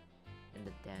 but not in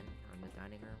the den or in the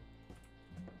dining room.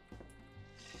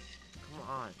 Come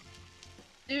on.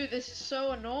 Dude, this is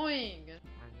so annoying.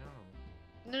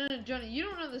 I know. No, Johnny, you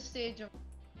don't know the stage of.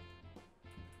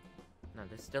 No,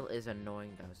 this still is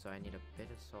annoying though, so I need a bit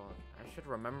of salt. I should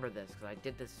remember this, because I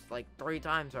did this like 3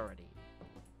 times already.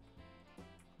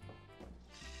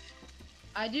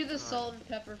 I do the salt and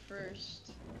pepper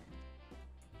first.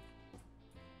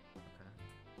 Okay.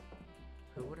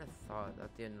 Who would have thought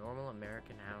that the normal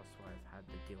American housewife had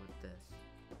to deal with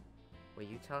this? Wait,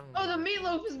 you telling me? Oh, the that-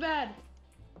 meatloaf is bad.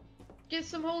 Get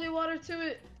some holy water to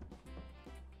it.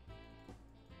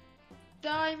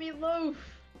 Die, meatloaf.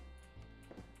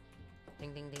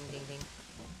 Ding ding ding ding ding.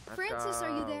 Let's Francis, are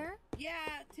you go. there? Yeah,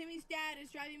 Timmy's dad is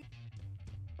driving.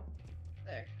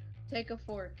 There. Take a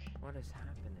fork. What is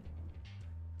happening?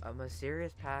 A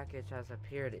mysterious package has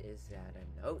appeared. Is that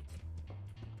a note?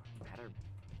 Better.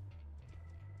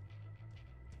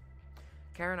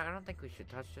 Karen, I don't think we should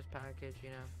touch this package, you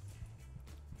know?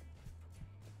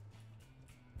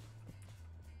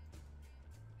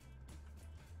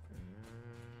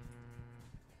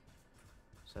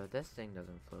 So this thing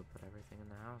doesn't float, but everything in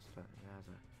the house does. It has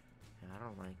a... Yeah, I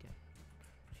don't like it.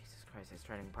 Jesus Christ, it's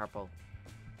turning purple.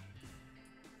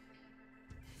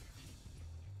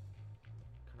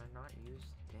 Can I not use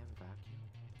the damn vacuum?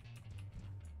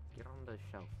 Get on the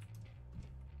shelf.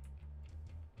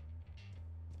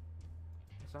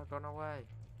 It's not going away.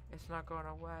 It's not going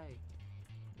away.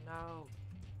 No.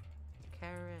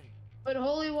 Karen. Put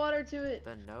holy water to it.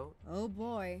 The note? Oh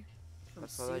boy. From I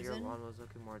saw that your Susan. lawn was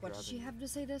looking more What drab did she than have to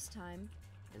say this time?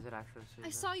 Is it actually Susan? I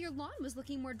saw your lawn was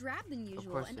looking more drab than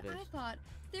usual, course and it is. I thought,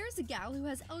 there's a gal who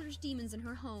has eldritch demons in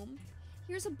her home.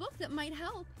 Here's a book that might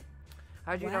help.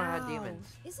 How'd you know I had Wow. demons?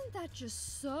 Isn't that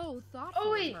just so thoughtful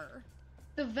Oh, wait. of her?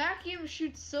 The vacuum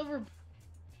shoots silver.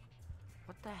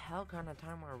 What the hell kind of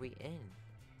time are we in?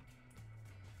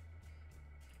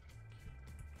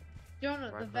 Jonah,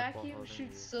 the Right click while vacuum holding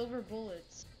shoots the- silver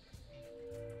bullets.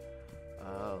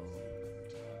 Oh.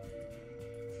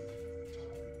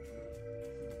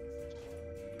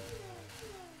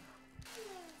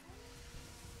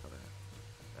 Okay.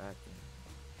 Vacuum.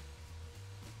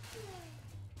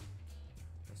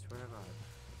 I swear to God.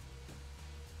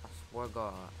 I swear to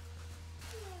God.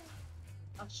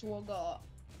 I swear God.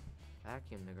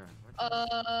 Vacuum the ground.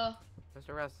 What's Where's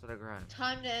the rest of the ground?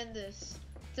 Time to end this.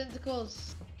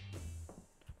 Tentacles.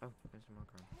 Oh, there's some more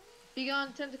ground. Be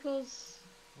gone, tentacles.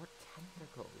 What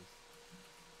tentacles?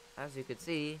 As you can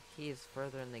see, he is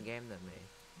further in the game than me.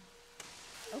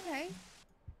 Okay.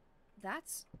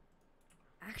 That's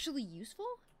actually useful?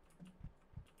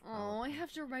 Oh, I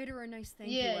have to write her a nice thank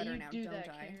you Yeah, letter you now, do don't that,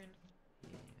 I? Karen.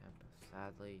 Yeah, but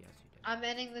sadly, yes you did. I'm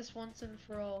ending this once and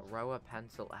for all. Throw a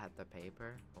pencil at the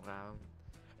paper. Wow.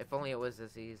 If only it was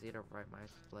this easy to write my,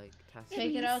 like, test.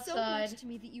 Take It it means so outside. much to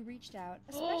me that you reached out,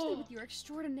 especially with your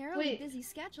extraordinarily Wait. busy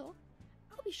schedule.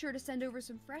 I'll be sure to send over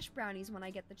some fresh brownies when I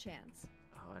get the chance.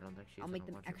 Oh, I don't think she's I'll make gonna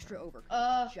them want your extra brownie.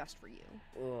 overcooked just for you.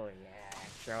 Oh, yeah.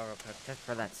 Extra overcooked just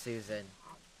for that Susan.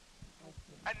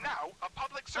 And now, a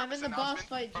public I'm service in the boss announcement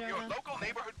fight, from your Jonah. local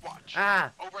neighborhood watch.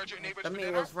 Ah! Over at your neighbor's The meat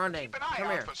dinner, was running. keep an eye Come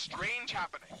out here. for strange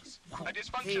happenings. A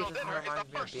dysfunctional Jesus, dinner that is the reminds me of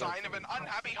first sign of an BLT.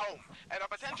 unhappy home and a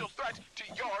potential threat to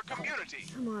your community.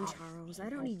 Come on, Charles. I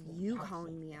don't need you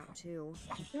calling me out, too.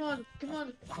 Come on, come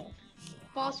on.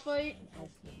 Boss fight.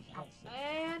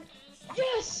 And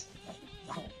yes!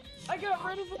 I got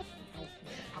rid of it.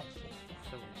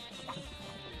 So,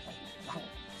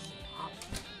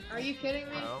 Are you kidding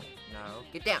me? no, no.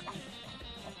 Get down.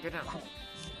 Get down.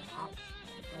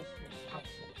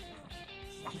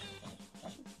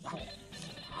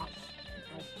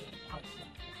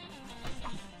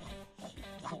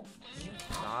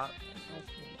 Stop.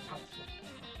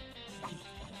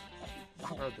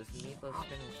 Bro, this meatloaf's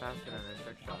spinning faster than the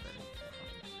trick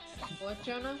shotter. What,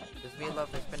 Jonah? This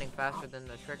meatloaf is spinning faster than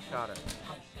the trick shotter.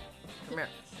 Come here.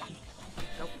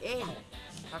 Go in.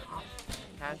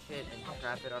 Catch it and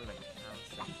trap it on the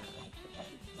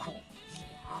counter.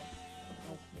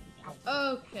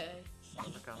 Okay.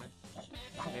 On the counter.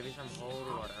 Maybe some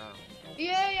holy water. Oh.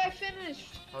 Yay, I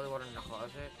finished! Holy water in the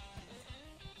closet.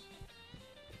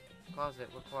 Closet.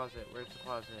 What closet? Where's the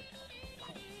closet?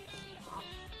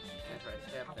 That's right.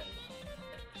 Stay up there.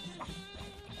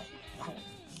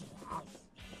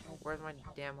 Where's my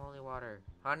damn holy water?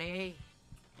 Honey!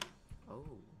 Oh,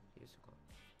 here's the closet.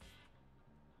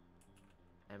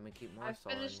 And we keep more I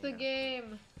salt in finished the here.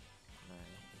 game.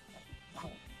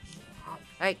 Right.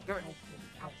 Hey, come here.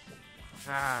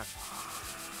 Ah,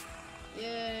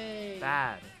 Yay.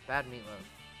 bad. Bad meatloaf.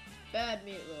 Bad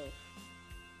meatloaf.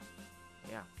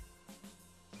 Yeah.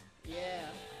 Yeah.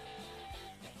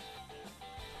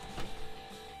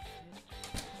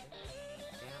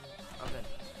 Damn oven.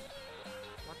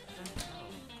 What the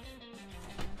hell?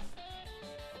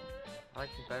 I like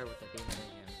it better with the demon in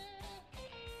here.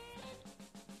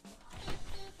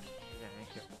 Yeah, thank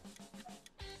you.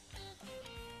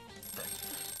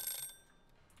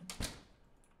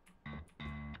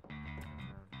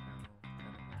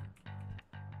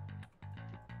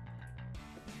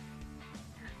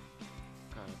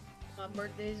 My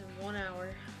birthday's in 1 hour.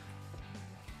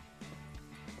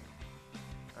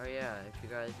 Oh yeah, if you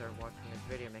guys are watching this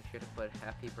video, make sure to put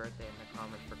happy birthday in the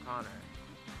comments for Connor.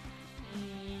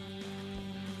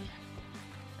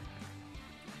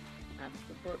 Happy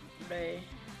birthday.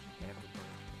 Happy birthday.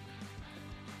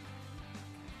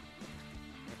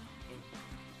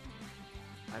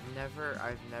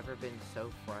 I've never been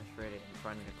so frustrated in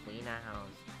trying to clean a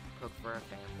house, cook for a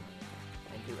family,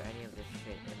 and do any of this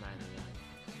shit in my life.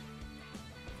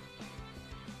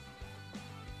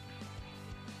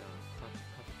 So, let's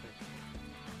fix it.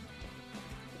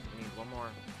 We need one more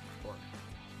fork.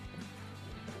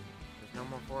 There's no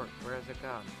more fork. Where does it go?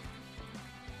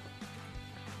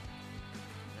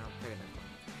 No, I'm taking this one.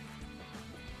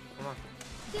 Come on.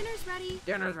 Dinner's ready.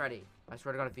 Dinner's ready. I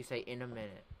swear to God, if you say in a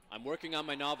minute, I'm working on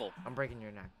my novel. I'm breaking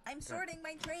your neck. I'm sorting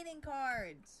my trading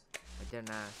cards. I didn't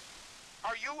ask.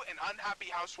 Are you an unhappy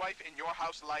housewife in your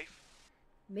house life?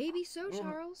 Maybe so,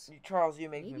 Charles. Charles, you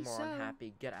make me Maybe more so.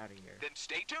 unhappy. Get out of here. Then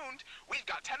stay tuned. We've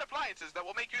got 10 appliances that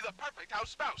will make you the perfect house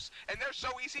spouse. And they're so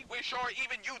easy, we're sure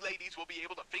even you ladies will be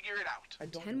able to figure it out. I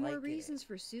don't 10 more like reasons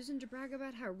for Susan to brag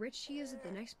about how rich she is at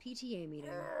the next PTA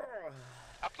meeting.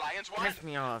 Appliance 1. Piss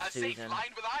me off, a safe Susan.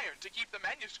 lined with iron to keep the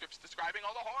manuscripts describing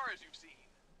all the horrors you've seen.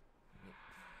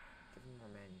 Give me more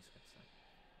manuscripts then.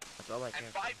 That's all I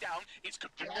And care 5 down is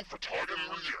Cthulhu for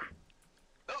Tartarusia.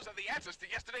 Those are the answers to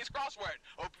yesterday's crossword.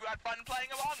 Hope you had fun playing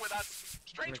along with us.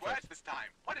 Strange Let me words this time.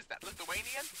 What is that,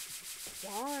 Lithuanian?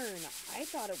 Darn, I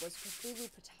thought it was Cthulhu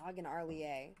Patagon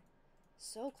Arlier.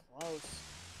 So close.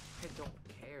 I don't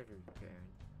care, dude, Karen.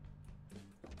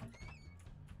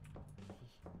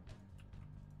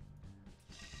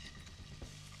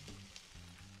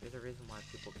 There's a reason why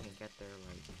people can't get their,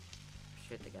 like,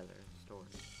 shit together in stores.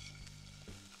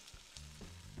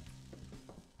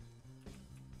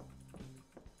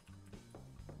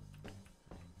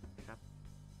 Shop.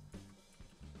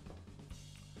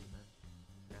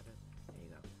 Grab it. There you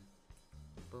go.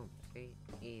 Boom. See?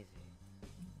 Easy.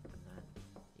 And then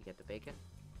you get the bacon.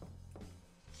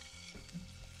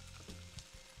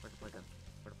 Where'd the plate go?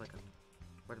 Where'd the plate go?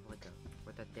 Where'd the plate go?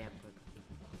 Where'd that damn plate go?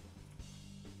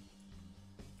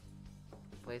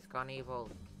 Place gone evil.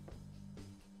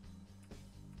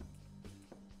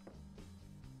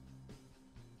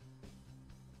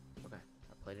 Okay,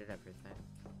 I plated everything.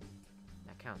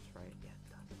 That counts, right? Yeah, it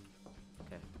does.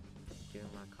 Okay, doing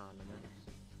my condiments.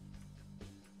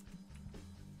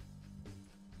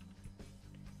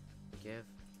 Give.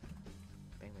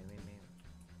 Bang, bang, bang, bang.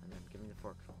 And then give me the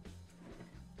fork.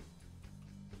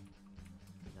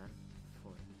 And then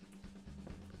fork.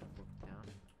 Put the fork down.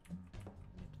 You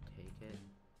have to take it.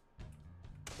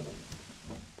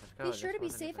 Let's go. Be sure This to be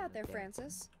wasn't safe even out there, the day.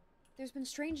 Francis. There's been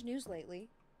strange news lately.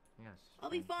 Yes. I'll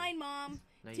be thank you. fine, Mom.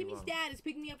 No, you Timmy's won't. dad is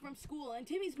picking me up from school, and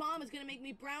Timmy's mom is gonna make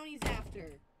me brownies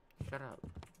after. Shut up.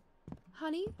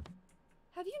 Honey,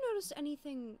 have you noticed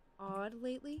anything odd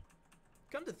lately?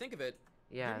 Come to think of it,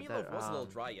 Yeah, your that meatloaf was a little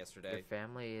dry your yesterday.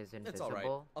 family is invisible. It's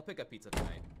alright. I'll pick up pizza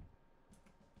tonight.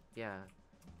 Yeah.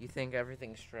 You think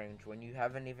everything's strange when you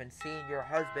haven't even seen your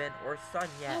husband or son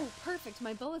yet. Oh, perfect.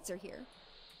 My bullets are here.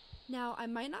 Now, I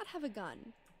might not have a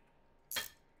gun.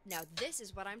 Now, this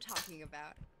is what I'm talking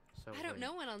about. So I don't wait,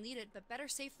 know when I'll need it, but better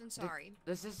safe than sorry.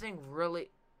 Does this thing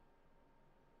really?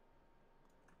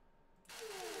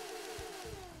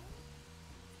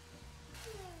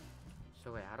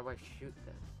 So wait, how do I shoot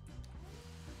this?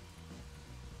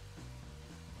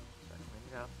 So I clean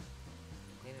it up.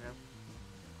 Clean it up.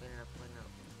 Clean it up. Clean it up.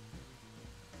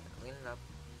 I clean it up.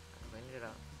 I clean it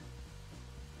up.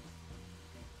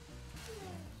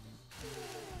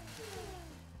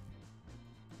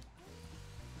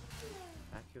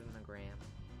 Vacuum the gram.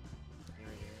 Here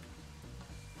it is.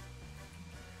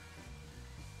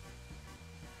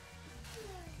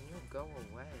 go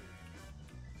away?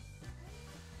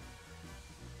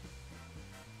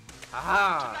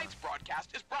 Aha! Tonight's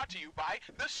broadcast is brought to you by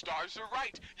The Stars Are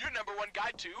Right, your #1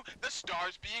 guide to the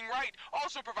stars being right.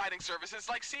 Also providing services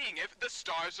like seeing if the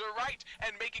stars are right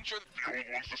and making sure that the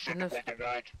old ones descend upon the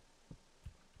world.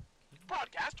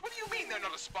 Broadcast? What do you mean they're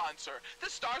not a sponsor? The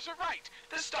Stars Are Right.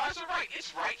 The Stars Are Right.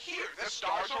 It's right here. The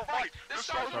Stars Are Right. The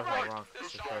Stars Are Right. The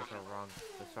stars are wrong.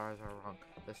 The stars are wrong.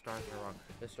 The stars are wrong.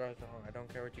 The stars are wrong. I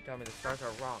don't care what you tell me. The stars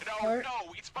are wrong.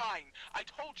 No, it's fine. I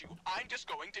told you, I'm just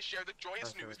going to share the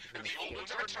joyous news that the old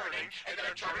ones are returning, and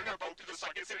they're returning their boat to the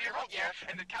Second City of Hope, yeah,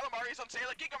 and the calamari is on sale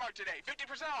at Gigamart today,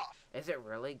 50% off. Is it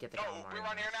really? Get the Oh, calamari. we're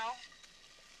on air now?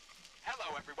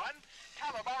 Hello, everyone.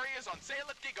 Calamari is on sale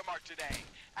at Gigamart today.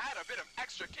 Add a bit of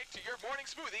extra kick to your morning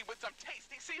smoothie with some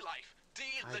tasty sea life.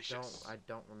 Delicious. I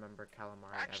don't remember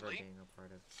calamari Actually, ever being a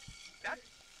part of. That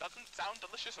doesn't sound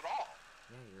delicious at all.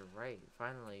 Yeah, you're right.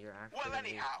 Finally, you're actually. Well,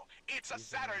 anyhow, it's a using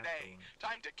the Saturday. actual one.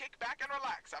 Time to kick back and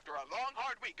relax after a long,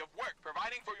 hard week of work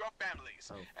providing for your families.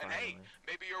 Oh, And hey, finally.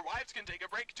 maybe your wives can take a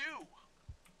break too.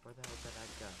 Where the hell did I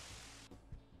go?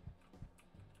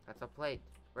 That's a plate.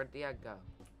 Where'd the egg go?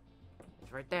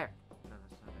 It's right there. No,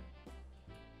 that's not it.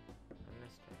 I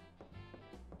missed it.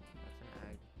 That's an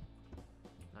egg.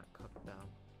 Not cooked though.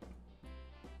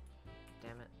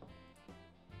 Damn it.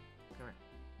 Come here.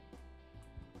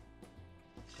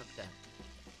 Cook that.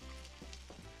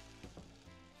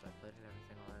 So I plated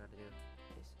everything. All I gotta do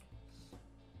is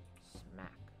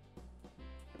smack.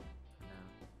 No.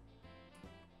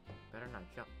 Better not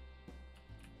jump.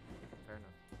 Fair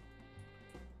enough.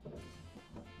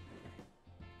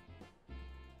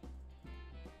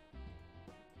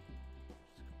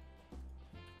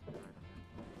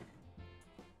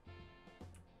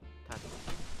 Touch.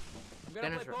 I'm gonna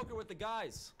Finish play her. poker with the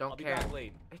guys. Don't I'll be care. back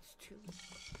late. It's too.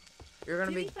 You're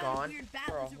gonna Timmy be found a gone weird for a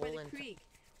bathroom by whole the entire. creek.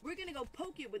 We're gonna go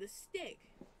poke it with a stick.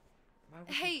 Why would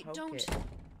you Hey, poke don't. it?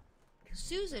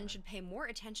 Susan should pay more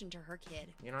attention to her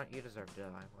kid. You know what? You deserve to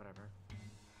die. Whatever.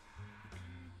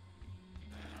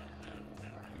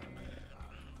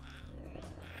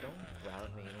 Don't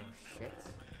route me, you shits.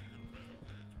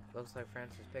 Looks like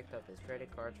Francis picked up his credit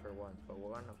cards for once,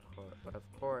 but of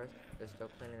course, there's still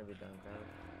plenty to be done,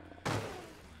 guys.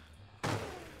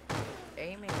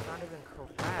 Aiming's not even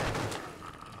correct.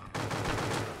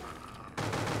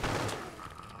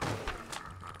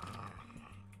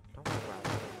 Don't route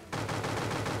me.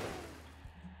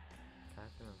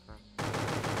 Vacuum and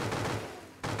front.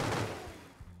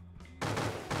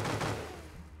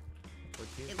 Would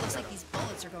you It looks shut like up? these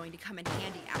bullets are going to come in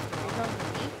handy after all.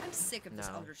 I'm sick of this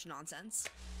No. eldritch nonsense.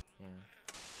 Yeah.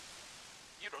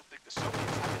 You don't think the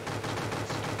Soviets have any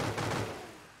interest in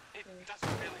this? It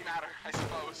doesn't really matter, I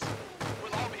suppose.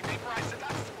 We'll all be vaporized to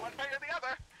dust, one way or the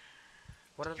other.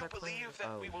 What Do are you the believe claims? that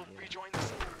Oh, we will yeah. rejoin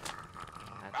this?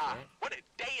 That's Ah, it? what a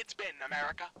day it's been,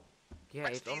 America. Yeah,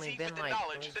 Rest it's only easy been with the like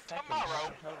knowledge 3 that seconds.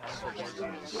 tomorrow- That's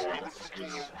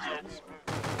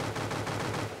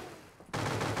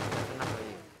enough for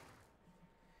you.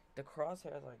 The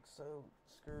crosshair like so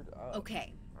screwed up.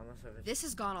 Okay, Unless it was... this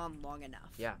has gone on long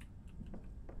enough. Yeah.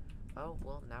 Oh,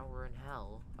 well, now we're in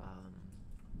hell.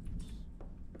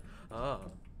 Oh.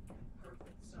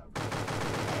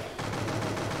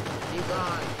 Keep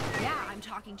on! Yeah, I'm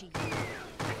talking to you.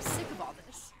 I'm sick of all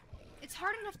this. It's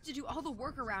hard enough to do all the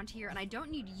work around here, and I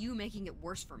don't need you making it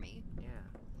worse for me. Yeah.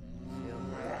 Seal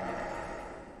vacuum.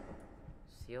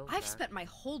 Seal I've vac- spent my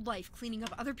whole life cleaning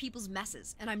up other people's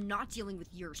messes, and I'm not dealing with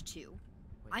yours too.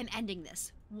 Wait. I'm ending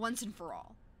this, once and for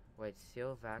all. Wait,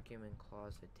 seal vacuum in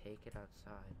closet. Take it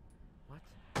outside. What?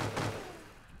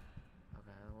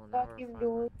 Okay,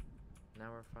 well now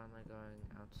we're finally going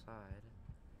outside.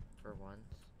 For once.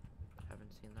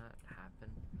 Haven't seen that happen.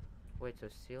 Wait, so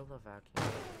seal the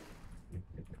vacuum.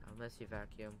 Unless you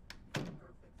vacuum.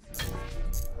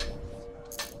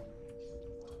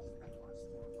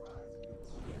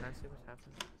 Can I see what's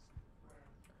happening?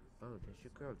 Oh, did you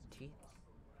grow teeth?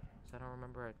 So I don't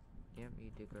remember it. Yep, you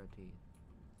did grow teeth.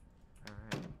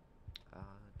 Alright.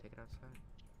 Take it outside.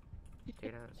 Take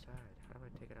it outside. How do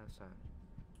I take it outside?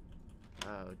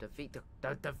 Oh, defeat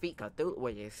defeat Cthulhu.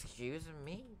 Wait, excuse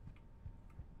me?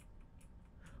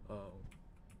 Oh.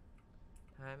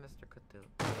 Hi, Mr. Cthulhu.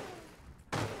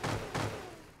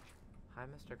 Hi,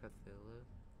 Mr. Cthulhu.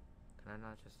 Can I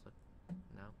not just look?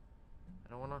 No? I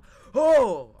don't wanna.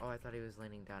 Oh! Oh, I thought he was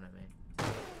leaning down at me.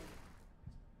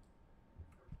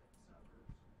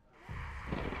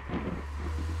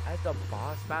 At the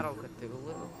boss battle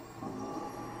Cthulhu?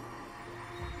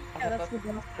 Yeah, that's the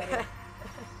boss battle.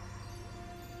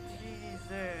 Jesus.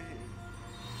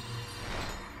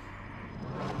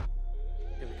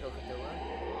 Did we kill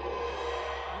Cthulhu?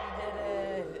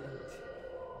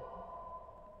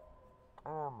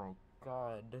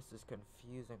 This is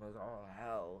confusing as all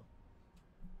hell.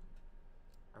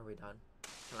 Are we done?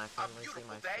 Can I A finally see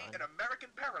beautiful my day son? in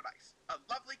American paradise. A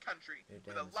lovely country Your with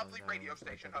day a was lovely sunshine, radio like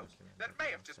station a host document, that like may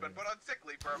a have just been document. put on sick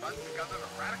leave for a month because of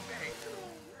erratic behavior.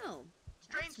 Oh, that's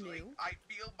Strangely, new. I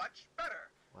feel much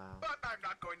better. Wow. But I'm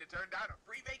not going to turn down a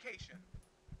free vacation.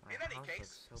 My In any house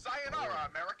case, looks so sayonara,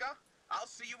 boring. America. I'll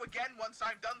see you again once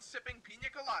I'm done sipping pina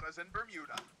coladas in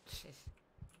Bermuda. Okay.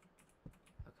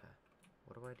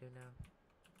 What do I do now?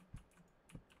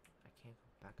 I can't go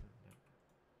back in the new.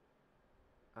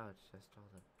 Oh, it's just all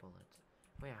the bullets.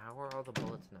 Wait, how are all the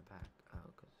bullets in the pack?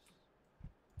 Oh, cause.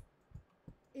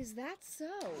 Is that so?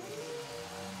 Is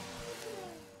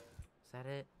that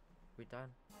it? We done?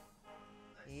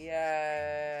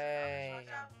 Yay!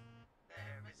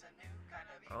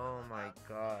 Oh my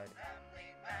god.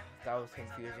 That was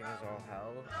confusing as all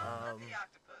hell.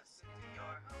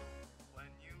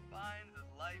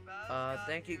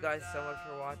 Thank you guys so much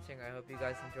for watching. I hope you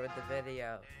guys enjoyed the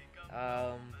video.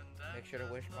 Make sure to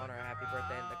wish Connor a happy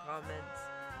birthday in the comments.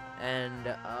 And,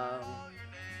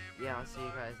 yeah, I'll see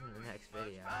you guys in the next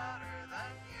video.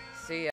 See ya.